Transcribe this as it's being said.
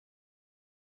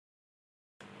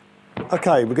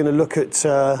Okay, we're going to look at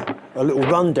a little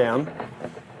rundown,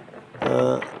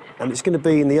 and it's going to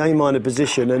be in the A minor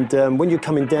position. And when you're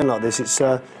coming down like this, it's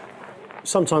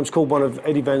sometimes called one of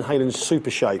Eddie Van Halen's super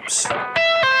shapes.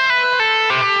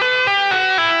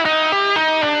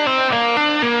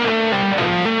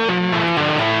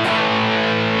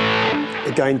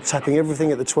 Again, tapping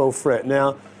everything at the 12th fret.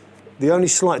 Now, the only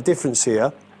slight difference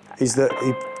here is that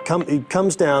he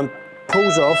comes down,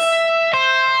 pulls off,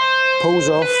 pulls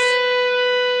off,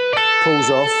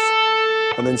 pulls off,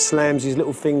 and then slams his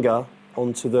little finger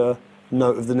onto the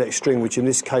note of the next string, which in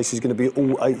this case is going to be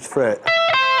all 8th fret.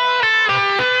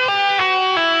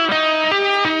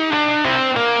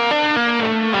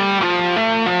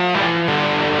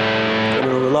 And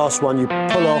then on the last one, you pull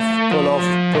off, pull off,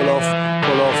 pull off,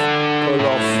 pull off, pull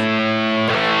off.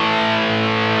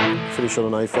 Finish on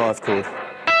an A5 chord.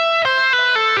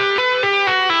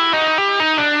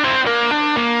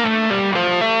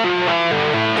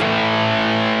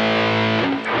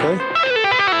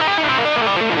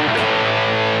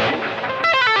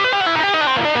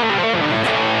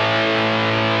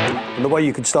 And the way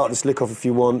you can start this lick off if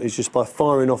you want is just by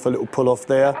firing off a little pull off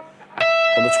there.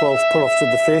 On the 12th, pull off to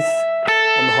the 5th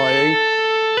on the high E.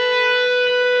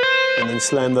 And then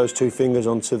slam those two fingers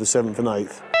onto the 7th and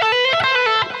 8th.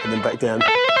 And then back down.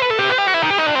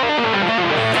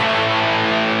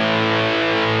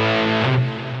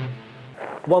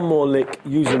 One more lick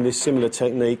using this similar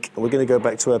technique, and we're going to go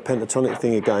back to our pentatonic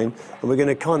thing again, and we're going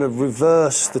to kind of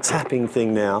reverse the tapping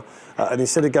thing now, and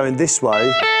instead of going this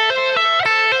way,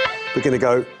 we're going to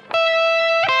go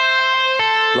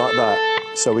like that.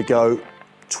 So we go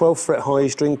 12th fret high E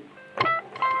string,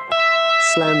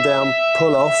 slam down,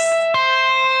 pull off,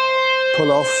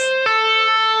 pull off.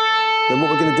 Then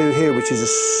what we're going to do here, which is a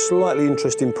slightly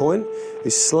interesting point,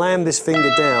 is slam this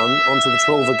finger down onto the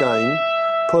 12 again,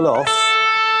 pull off,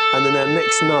 and then our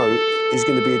next note is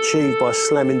going to be achieved by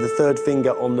slamming the 3rd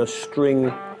finger on the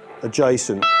string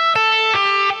adjacent.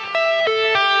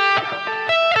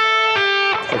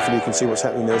 Hopefully you can see what's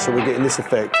happening there, so we're getting this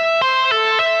effect.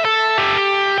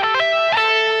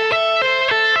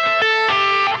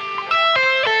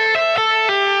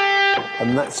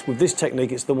 And that's, with this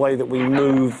technique, it's the way that we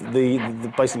move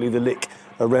basically the lick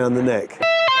around the neck.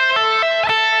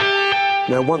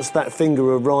 Now, once that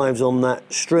finger arrives on that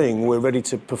string, we're ready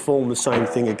to perform the same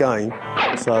thing again.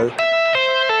 So.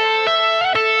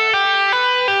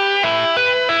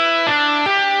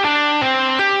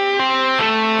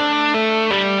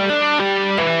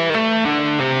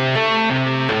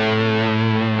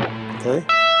 Okay.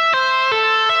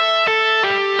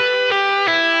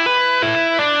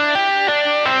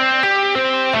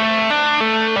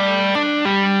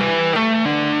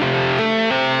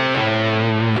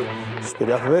 Speed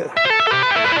up a bit.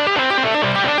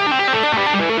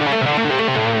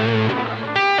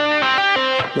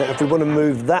 Now, if we want to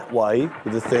move that way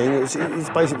with the thing, it's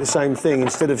basically the same thing.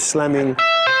 Instead of slamming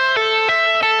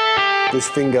this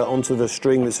finger onto the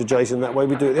string that's adjacent that way,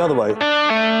 we do it the other way.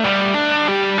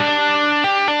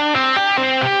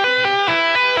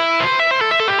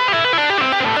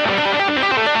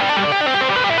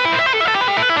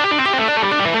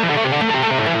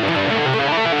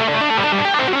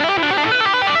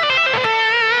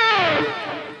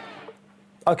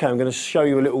 Okay, I'm going to show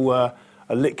you a little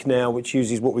a lick now which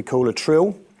uses what we call a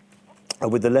trill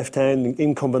with the left hand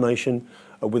in combination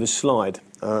with a slide,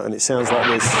 and it sounds like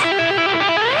this.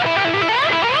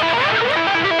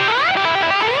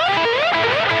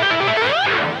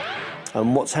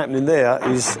 And what's happening there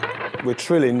is we're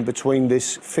trilling between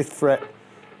this 5th fret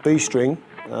B string,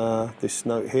 this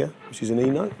note here, which is an E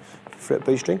note, 5th fret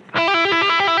B string.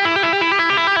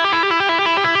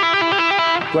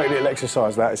 Great little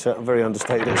exercise that, it's a very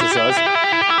understated exercise.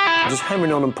 Just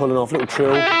hammering on and pulling off, little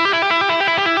trill, with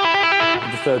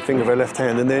the 3rd finger of our left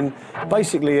hand, and then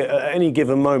basically at any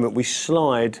given moment we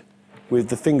slide with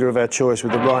the finger of our choice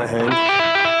with the right hand.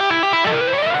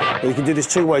 Well, you can do this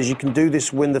two ways. You can do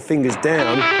this when the finger's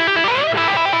down,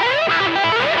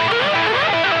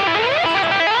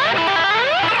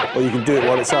 or you can do it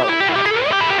while it's up.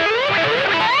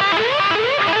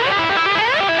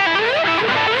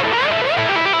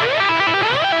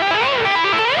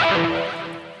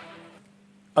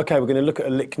 Okay, we're going to look at a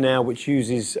lick now which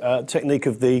uses a technique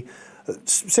of the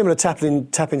similar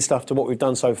tapping stuff to what we've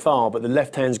done so far, but the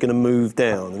left hand's going to move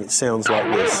down, and it sounds like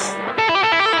this.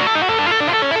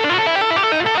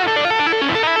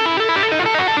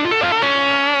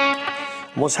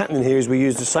 And what's happening here is we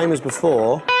use the same as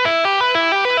before.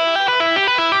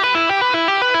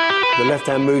 The left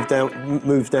hand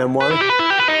moves down one.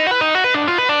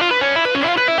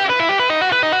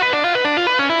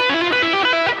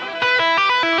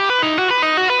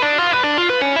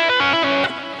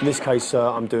 this case,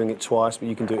 I'm doing it twice, but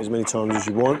you can do it as many times as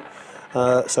you want.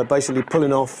 So basically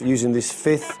pulling off using this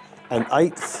 5th and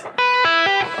 8th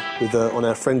with, on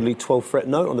our friendly 12th fret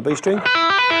note on the B string.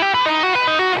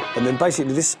 And then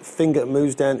basically this finger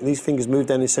moves down, these fingers move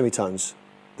down in semitones.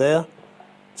 There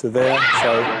to there,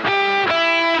 so...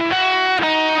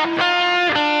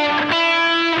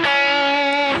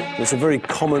 It's a very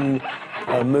common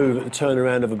move at the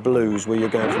turnaround of a blues where you're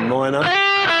going from minor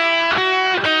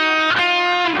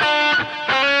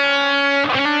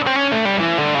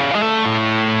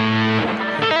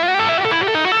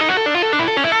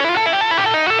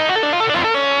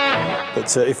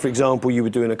but if, for example, you were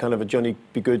doing a kind of a Johnny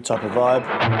B. Good type of vibe,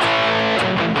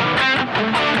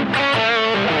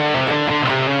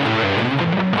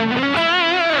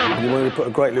 and you want to put a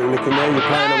great little lick in there, you're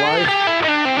playing away.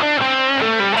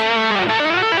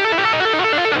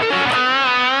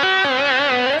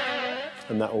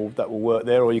 And that will work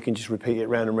there, or you can just repeat it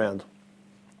round and round.